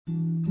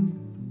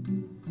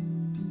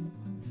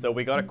So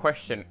we got a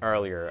question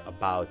earlier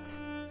about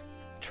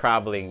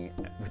traveling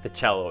with the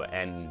cello,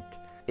 and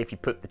if you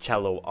put the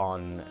cello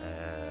on,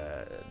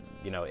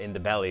 you know, in the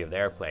belly of the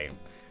airplane.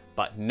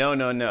 But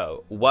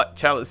no. What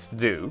cellists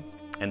do,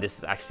 and this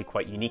is actually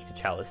quite unique to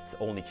cellists,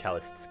 only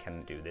cellists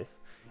can do this,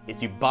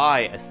 is you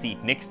buy a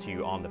seat next to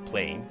you on the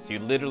plane. So you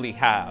literally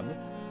have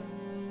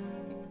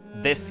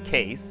this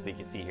case that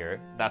you can see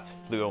here. That's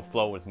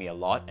flown with me a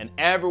lot, and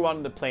everyone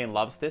on the plane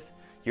loves this.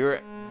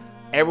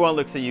 Everyone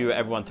looks at you,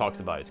 everyone talks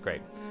about it. It's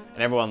great,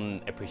 and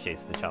everyone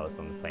appreciates the cellist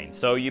on the plane.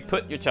 So you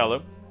put your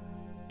cello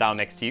down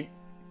next to you,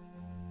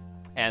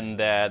 and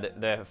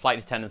the flight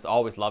attendants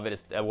always love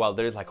it. Well,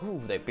 they're like, ooh,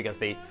 because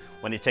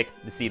when they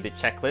see the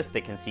checklist,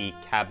 they can see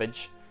cabin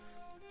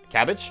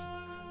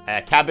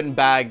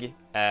bag,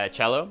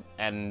 cello,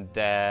 and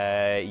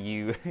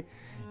you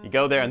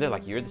go there, and they're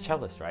like, you're the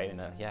cellist, right?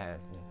 And yeah.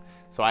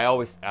 So I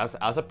always,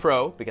 as a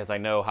pro, because I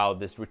know how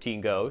this routine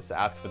goes,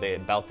 ask for the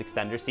belt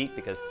extender seat,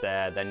 because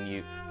then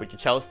you put your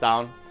cello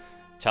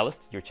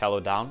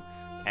down,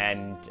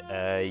 and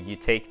you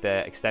take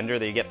the extender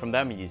that you get from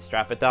them, and you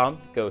strap it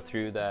down, go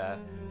through the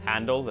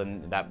handle,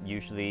 and that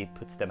usually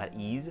puts them at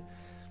ease.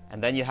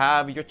 And then you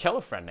have your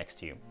cello friend next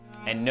to you.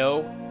 And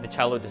no, the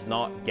cello does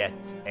not get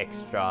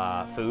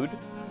extra food.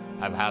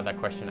 I've had that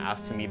question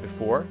asked to me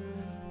before,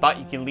 but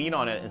you can lean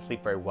on it and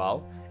sleep very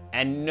well.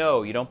 And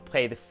no, you don't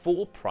pay the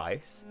full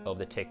price of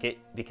the ticket,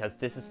 because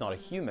this is not a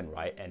human,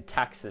 right? And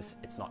taxes,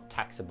 it's not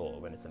taxable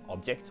when it's an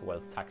object. Well,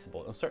 it's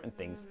taxable on certain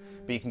things,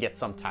 but you can get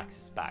some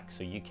taxes back.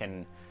 So you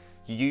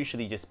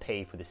usually just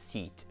pay for the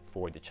seat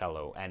for the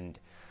cello. And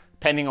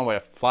depending on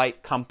what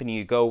flight company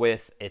you go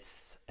with,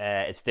 it's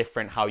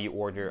different how you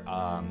order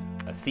a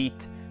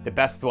seat. The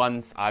best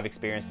ones I've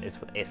experienced is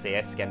with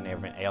SAS,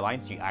 Scandinavian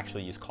Airlines. You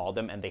actually just call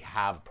them, and they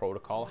have a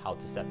protocol how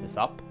to set this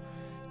up.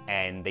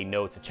 And they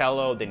know it's a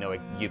cello, they know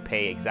you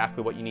pay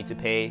exactly what you need to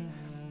pay.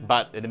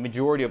 But the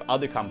majority of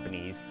other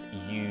companies,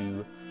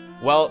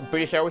 well,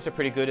 British Airways are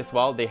pretty good as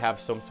well. They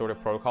have some sort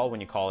of protocol when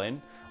you call in.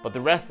 But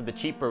the rest of the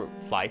cheaper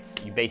flights,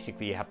 you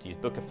basically have to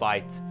just book a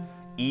flight.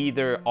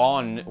 Either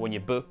when you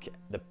book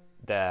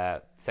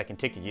the second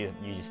ticket,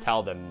 you just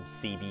tell them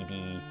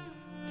CBB,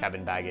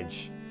 cabin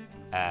baggage,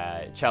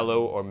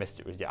 cello, or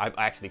Mr. I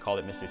actually call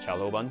it Mr.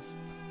 Cello once.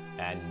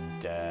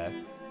 And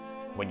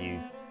when you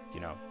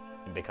know,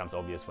 it becomes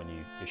obvious when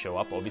you show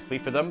up, obviously,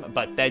 for them,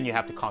 but then you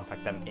have to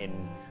contact them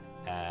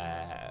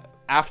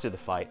after the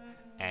flight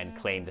and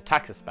claim the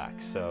taxes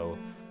back. So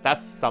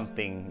that's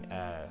something,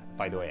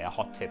 by the way, a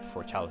hot tip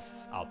for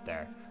cellists out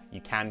there. You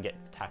can get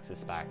the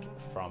taxes back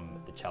from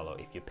the cello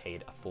if you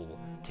paid a full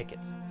ticket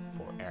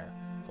for air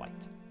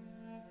flight.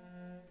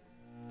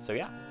 So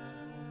yeah,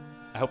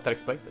 I hope that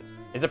explains it.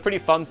 It's a pretty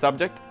fun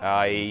subject.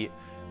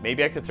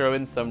 Maybe I could throw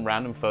in some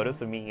random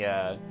photos of me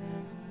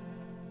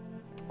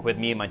with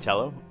me and my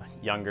cello.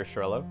 Younger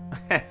Schrello.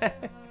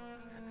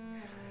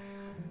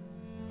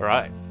 All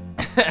right.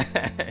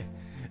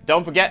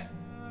 Don't forget,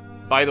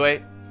 by the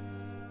way,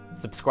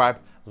 subscribe,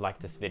 like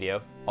this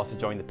video. Also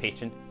join the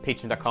Patron.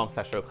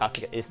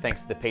 Patreon.com/SchrelloClassic. It is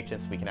thanks to the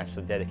patrons we can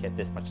actually dedicate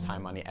this much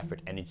time, money,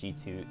 effort, energy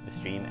to the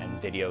stream and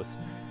videos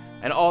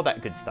and all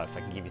that good stuff.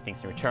 I can give you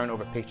things in return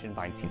over Patreon,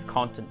 behind the scenes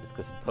content,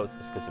 exclusive posts,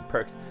 exclusive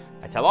perks.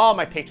 I tell all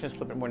my patrons a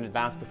little bit more in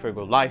advance before we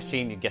go live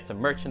stream. You get some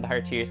merch in the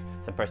higher tiers,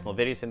 some personal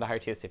videos in the higher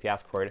tiers if you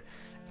ask for it.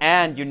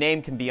 And your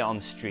name can be on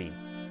stream,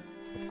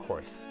 of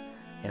course,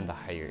 in the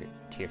higher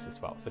tiers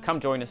as well. So come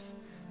join us,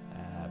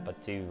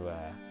 but please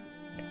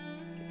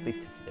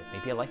consider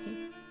maybe a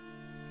likey,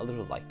 a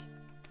little like,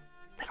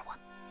 little one,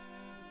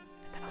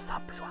 and then a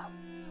sub as well,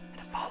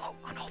 and a follow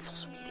on all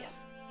social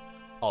medias.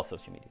 All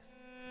social media.